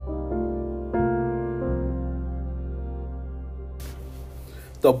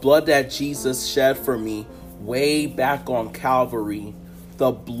The blood that Jesus shed for me way back on Calvary, the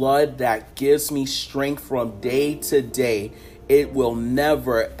blood that gives me strength from day to day, it will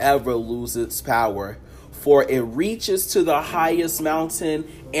never ever lose its power. For it reaches to the highest mountain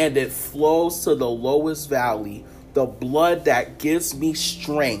and it flows to the lowest valley. The blood that gives me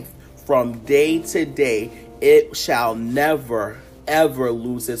strength from day to day, it shall never ever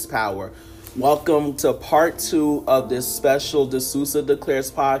lose its power. Welcome to part 2 of this special D'Souza Declares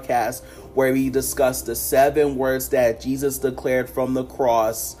podcast, where we discuss the 7 words that Jesus declared from the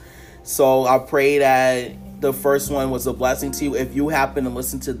cross. So I pray that the first one was a blessing to you. If you happen to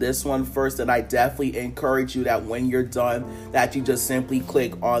listen to this one first, then I definitely encourage you that when you're done, that you just simply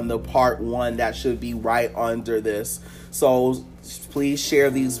click on the part 1 that should be right under this. So please share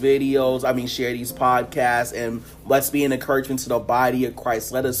these videos, share these podcasts, and let's be an encouragement to the body of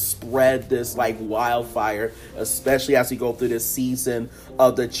Christ. Let us spread this like wildfire, especially as we go through this season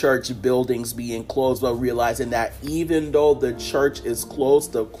of the church buildings being closed, but realizing that even though the church is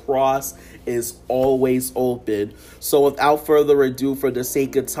closed, the cross is always open. So without further ado, for the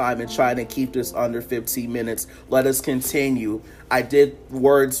sake of time and trying to keep this under 15 minutes, let us continue. I did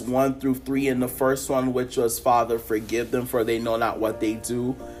words 1 through 3 in the first one, which was, Father, forgive them, for they know not what they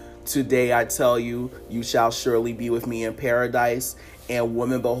do. Today I tell you, you shall surely be with me in paradise. And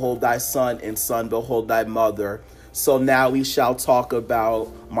woman, behold thy son, and son, behold thy mother. So now we shall talk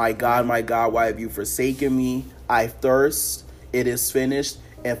about, my God, why have you forsaken me? I thirst, it is finished.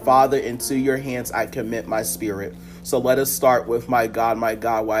 And Father, into your hands I commit my spirit. So let us start with, my God,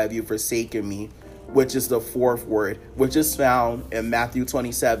 why have you forsaken me? Which is the 4th word, which is found in Matthew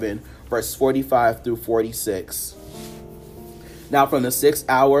 27, verse 45 through 46. Now from the 6th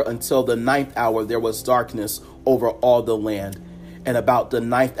hour until the 9th hour, there was darkness over all the land. And about the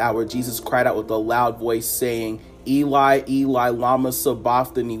 9th hour, Jesus cried out with a loud voice, saying, Eli, Eli, lama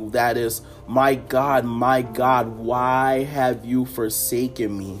sabachthani, that is, my God, why have you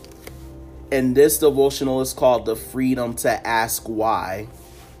forsaken me? And this devotional is called The Freedom to Ask Why.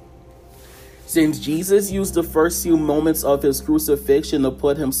 Since Jesus used the first few moments of his crucifixion to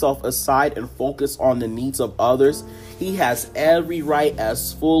put himself aside and focus on the needs of others, he has every right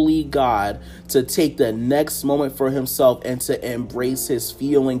as fully God to take the next moment for himself and to embrace his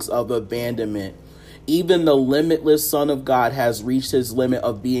feelings of abandonment. Even the limitless Son of God has reached his limit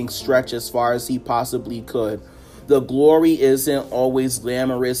of being stretched as far as he possibly could. The glory isn't always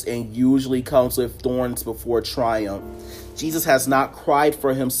glamorous and usually comes with thorns before triumph. Jesus has not cried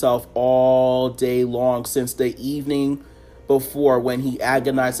for himself all day long since the evening before, when he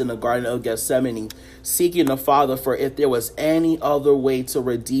agonized in the Garden of Gethsemane, seeking the Father for if there was any other way to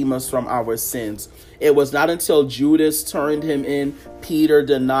redeem us from our sins. It was not until Judas turned him in, Peter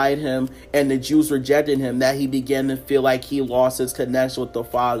denied him, and the Jews rejected him that he began to feel like he lost his connection with the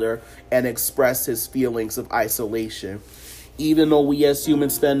Father and expressed his feelings of isolation. Even though we as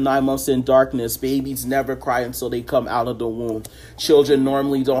humans spend 9 months in darkness, babies never cry until they come out of the womb. Children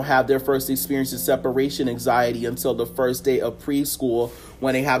normally don't have their first experience of separation anxiety until the first day of preschool,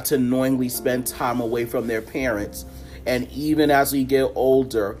 when they have to knowingly spend time away from their parents. And even as we get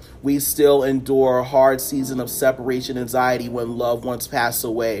older, we still endure a hard season of separation anxiety when loved ones pass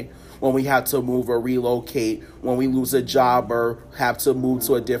away, when we have to move or relocate, when we lose a job or have to move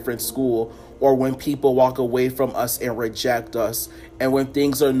to a different school, or when people walk away from us and reject us, and when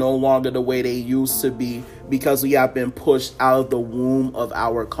things are no longer the way they used to be because we have been pushed out of the womb of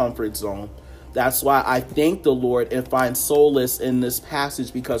our comfort zone. That's why I thank the Lord and find solace in this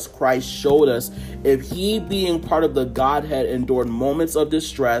passage, because Christ showed us if he, being part of the Godhead, endured moments of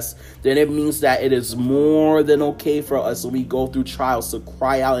distress, then it means that it is more than okay for us when we go through trials to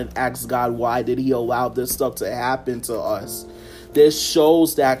cry out and ask God, why did he allow this stuff to happen to us? This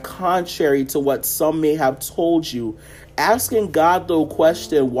shows that, contrary to what some may have told you, asking God the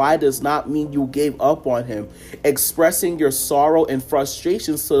question why does not mean you gave up on him. Expressing your sorrow and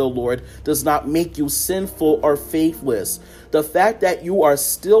frustrations to the Lord does not make you sinful or faithless. The fact that you are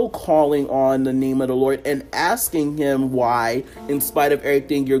still calling on the name of the Lord and asking him why, in spite of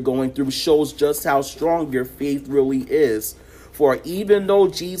everything you're going through, shows just how strong your faith really is. For even though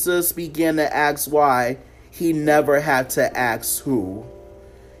Jesus began to ask why, he never had to ask who.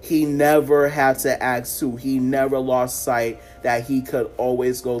 He never had to ask who. He never lost sight that he could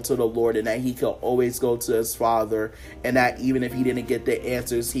always go to the Lord, and that he could always go to his Father, and that even if he didn't get the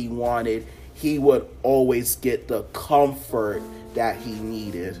answers he wanted, he would always get the comfort that he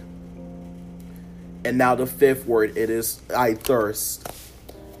needed. And now the 5th word, it is I thirst,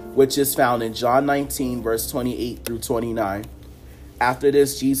 which is found in John 19, verse 28 through 29. After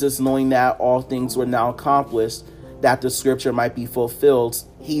this, Jesus, knowing that all things were now accomplished, that the scripture might be fulfilled,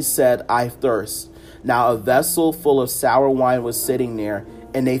 he said, "I thirst." Now a vessel full of sour wine was sitting there,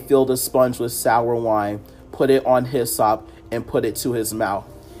 and they filled a sponge with sour wine, put it on hyssop, and put it to his mouth.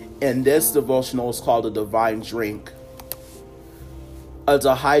 And this devotional is called a divine drink. A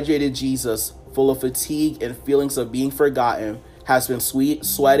dehydrated Jesus, full of fatigue and feelings of being forgotten, has been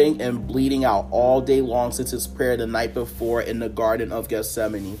sweating and bleeding out all day long since his prayer the night before in the Garden of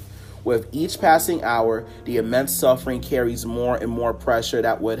Gethsemane. With each passing hour, the immense suffering carries more and more pressure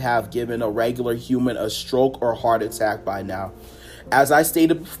that would have given a regular human a stroke or heart attack by now. As I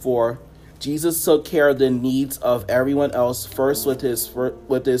stated before, Jesus took care of the needs of everyone else first with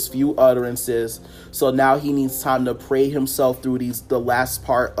his few utterances. So now he needs time to pray himself through the last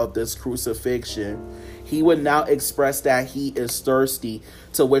part of this crucifixion. He would now express that he is thirsty,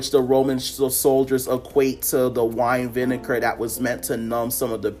 to which the Roman soldiers equate to the wine vinegar that was meant to numb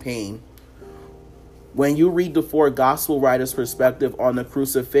some of the pain. When you read the four gospel writers' perspective on the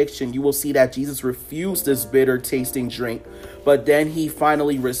crucifixion, you will see that Jesus refused this bitter tasting drink, but then he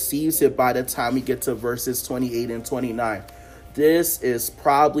finally receives it by the time we get to verses 28 and 29. This is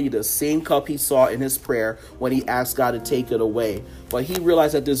probably the same cup he saw in his prayer when he asked God to take it away, but he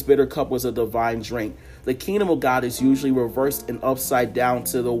realized that this bitter cup was a divine drink. The kingdom of God is usually reversed and upside down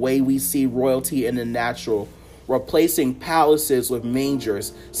to the way we see royalty in the natural, replacing palaces with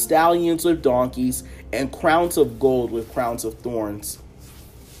mangers, stallions with donkeys, and crowns of gold with crowns of thorns.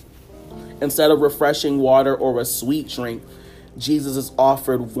 Instead of refreshing water or a sweet drink, Jesus is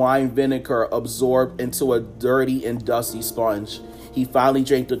offered wine vinegar absorbed into a dirty and dusty sponge. He finally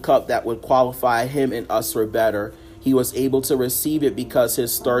drank the cup that would qualify him and us for better. He was able to receive it because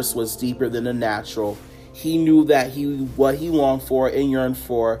his thirst was deeper than the natural. He knew that what he longed for and yearned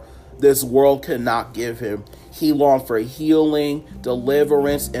for, this world could not give him. He longed for healing,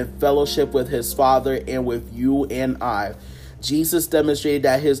 deliverance, and fellowship with his Father and with you and I. Jesus demonstrated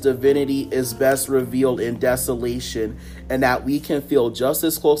that his divinity is best revealed in desolation, and that we can feel just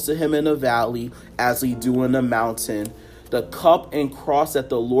as close to him in the valley as we do in the mountain. The cup and cross that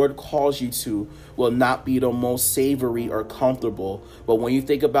the Lord calls you to will not be the most savory or comfortable, but when you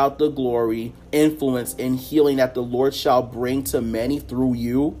think about the glory, influence, and healing that the Lord shall bring to many through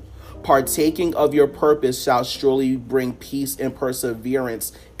you, partaking of your purpose shall surely bring peace and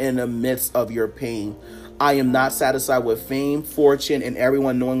perseverance in the midst of your pain. I am not satisfied with fame, fortune, and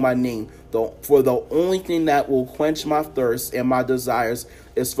everyone knowing my name, for the only thing that will quench my thirst and my desires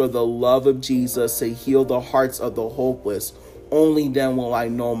is for the love of Jesus to heal the hearts of the hopeless. Only then will I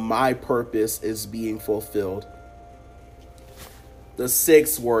know my purpose is being fulfilled. The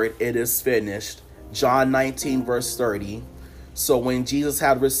sixth word, it is finished. John 19, verse 30. So when Jesus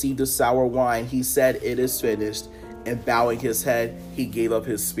had received the sour wine, he said, "It is finished," and bowing his head, he gave up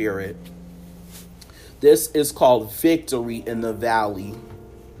his spirit. This is called victory in the valley.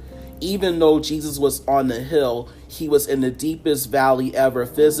 Even though Jesus was on the hill, he was in the deepest valley ever,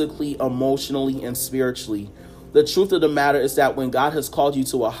 physically, emotionally, and spiritually. The truth of the matter is that when God has called you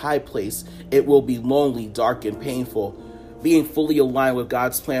to a high place, it will be lonely, dark, and painful. Being fully aligned with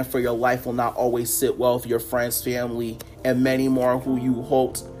God's plan for your life will not always sit well with your friends, family, and many more who you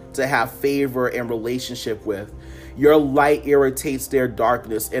hoped to have favor and relationship with. Your light irritates their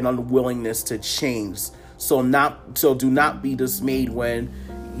darkness and unwillingness to change. So do not be dismayed when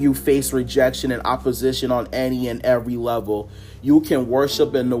you face rejection and opposition on any and every level. You can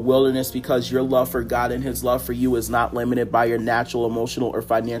worship in the wilderness because your love for God and his love for you is not limited by your natural, emotional, or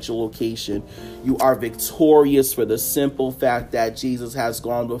financial location. You are victorious for the simple fact that Jesus has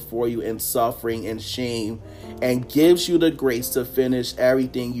gone before you in suffering and shame and gives you the grace to finish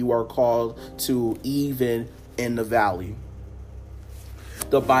everything you are called to, even in the valley.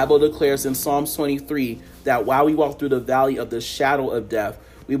 The Bible declares in Psalms 23 that while we walk through the valley of the shadow of death,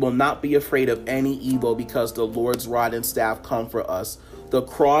 we will not be afraid of any evil because the Lord's rod and staff comfort us. The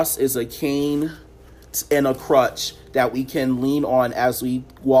cross is a cane and a crutch that we can lean on as we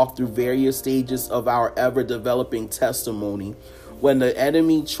walk through various stages of our ever-developing testimony. When the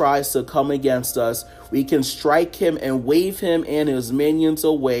enemy tries to come against us, we can strike him and wave him and his minions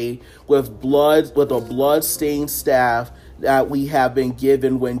away with a blood-stained staff that we have been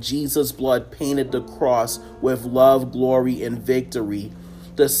given when Jesus' blood painted the cross with love, glory, and victory.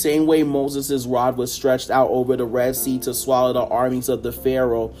 The same way Moses' rod was stretched out over the Red Sea to swallow the armies of the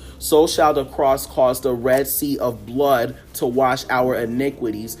Pharaoh, so shall the cross cause the Red Sea of blood to wash our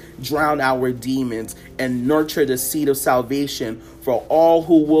iniquities, drown our demons, and nurture the seed of salvation for all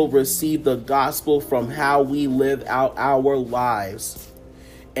who will receive the gospel from how we live out our lives.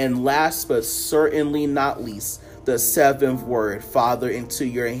 And last but certainly not least, the seventh word, Father, into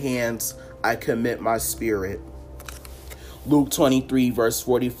your hands I commit my spirit. Luke 23, verse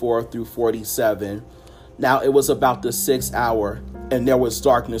 44 through 47. Now it was about the 6th hour, and there was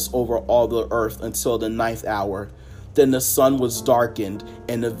darkness over all the earth until the 9th hour. Then the sun was darkened,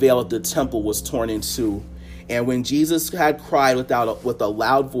 and the veil of the temple was torn in two. And when Jesus had cried with a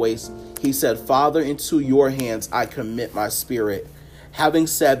loud voice, he said, Father, into your hands I commit my spirit. Having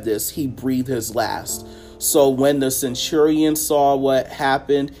said this, he breathed his last. So when the centurion saw what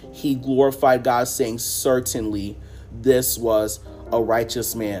happened, he glorified God, saying, certainly this was a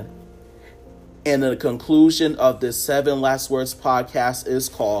righteous man. And the conclusion of this 7 Last Words podcast is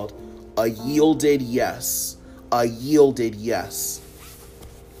called A Yielded Yes. A Yielded Yes.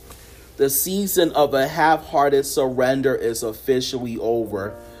 The season of a half-hearted surrender is officially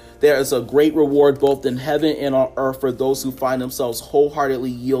over. There is a great reward both in heaven and on earth for those who find themselves wholeheartedly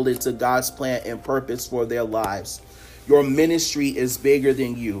yielded to God's plan and purpose for their lives. Your ministry is bigger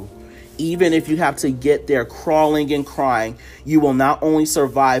than you. Even if you have to get there crawling and crying, you will not only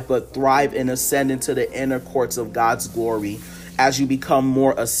survive but thrive and ascend into the inner courts of God's glory as you become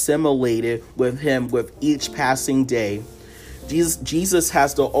more assimilated with him with each passing day. Jesus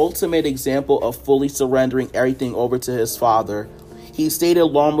has the ultimate example of fully surrendering everything over to his Father. He stated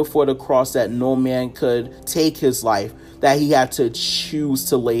long before the cross that no man could take his life, that he had to choose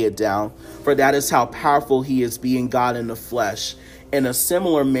to lay it down. For that is how powerful he is, being God in the flesh. In a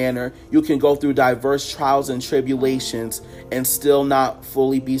similar manner, you can go through diverse trials and tribulations and still not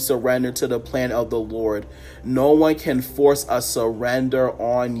fully be surrendered to the plan of the Lord. No one can force a surrender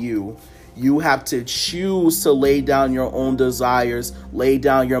on you. You have to choose to lay down your own desires, lay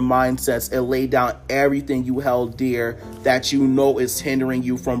down your mindsets, and lay down everything you held dear that you know is hindering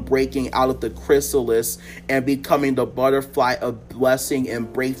you from breaking out of the chrysalis and becoming the butterfly of blessing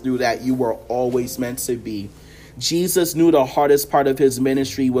and breakthrough that you were always meant to be. Jesus knew the hardest part of his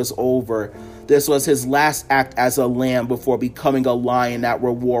ministry was over. This was his last act as a lamb before becoming a lion that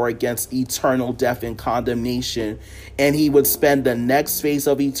would war against eternal death and condemnation. And he would spend the next phase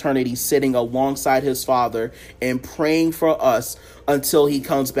of eternity sitting alongside his Father and praying for us until he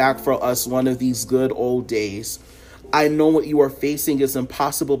comes back for us one of these good old days. I know what you are facing is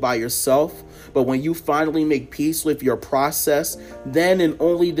impossible by yourself, but when you finally make peace with your process, then and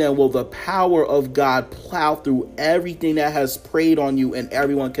only then will the power of God plow through everything that has preyed on you and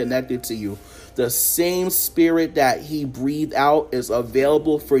everyone connected to you. The same spirit that he breathed out is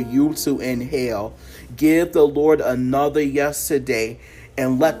available for you to inhale. Give the Lord another yes today,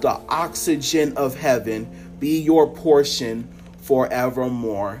 and let the oxygen of heaven be your portion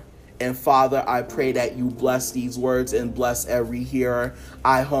forevermore. And Father, I pray that you bless these words and bless every hearer.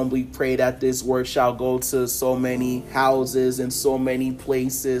 I humbly pray that this word shall go to so many houses and so many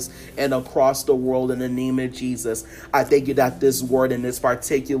places and across the world in the name of Jesus. I thank you that this word in this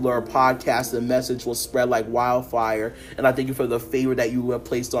particular podcast and message will spread like wildfire. And I thank you for the favor that you have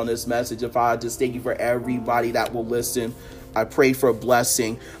placed on this message. And Father, I just thank you for everybody that will listen. I pray for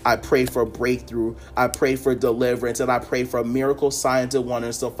blessing. I pray for breakthrough. I pray for deliverance. And I pray for miracle signs and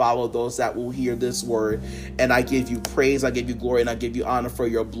wonders to follow those that will hear this word. And I give you praise. I give you glory. And I give you honor for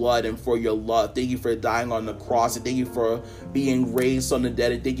your blood and for your love. Thank you for dying on the cross. And thank you for being raised from the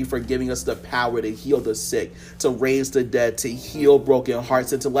dead. And thank you for giving us the power to heal the sick, to raise the dead, to heal broken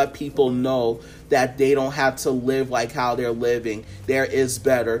hearts, and to let people know that they don't have to live like how they're living. There is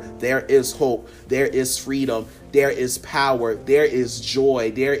better. There is hope. There is freedom. There is power. There is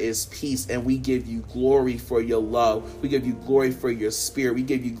joy. There is peace. And we give you glory for your love. We give you glory for your spirit. We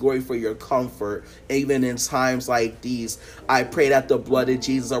give you glory for your comfort. Even in times like these, I pray that the blood of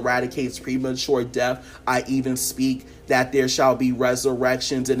Jesus eradicates premature death. I even speak that there shall be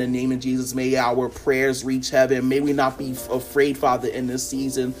resurrections in the name of Jesus. May our prayers reach heaven. May we not be afraid, Father, in this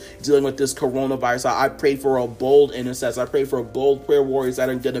season dealing with this coronavirus. I pray for a bold intercessor. I pray for bold prayer warriors that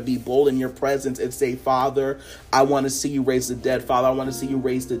are going to be bold in your presence and say, Father, I want to see you raise the dead. Father, I want to see you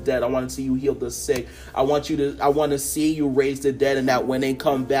raise the dead. I want to see you heal the sick. I want to see you raise the dead, and that when they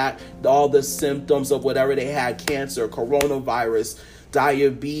come back, all the symptoms of whatever they had, cancer, coronavirus,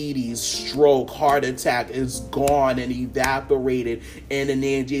 diabetes, stroke, heart attack, is gone and evaporated in the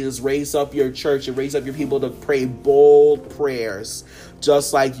name of Jesus. Raise up your church and raise up your people to pray bold prayers,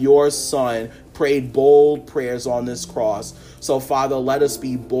 just like your son prayed bold prayers on this cross. So, Father, let us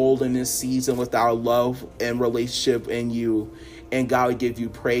be bold in this season with our love and relationship in you. And God, we give you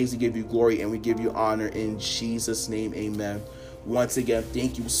praise, we give you glory, and we give you honor in Jesus' name. Amen. Once again,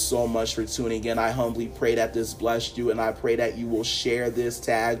 thank you so much for tuning in. I humbly pray that this blessed you, and I pray that you will share this,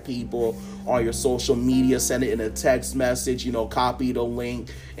 tag people on your social media, send it in a text message, copy the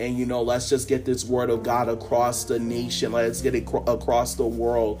link, and, let's just get this word of God across the nation. Let's get it across the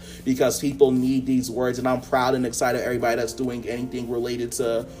world, because people need these words, and I'm proud and excited everybody that's doing anything related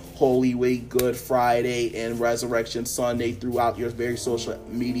to Holy Week, Good Friday, and Resurrection Sunday throughout your various social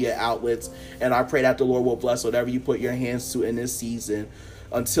media outlets. And I pray that the Lord will bless whatever you put your hands to in this season.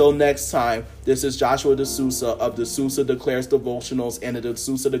 Until next time, this is Joshua D'Souza of the Sousa Declares Devotionals and the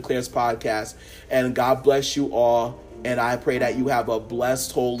D'Souza Declares podcast. And God bless you all. And I pray that you have a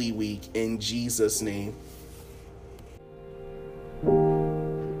blessed Holy Week in Jesus' name.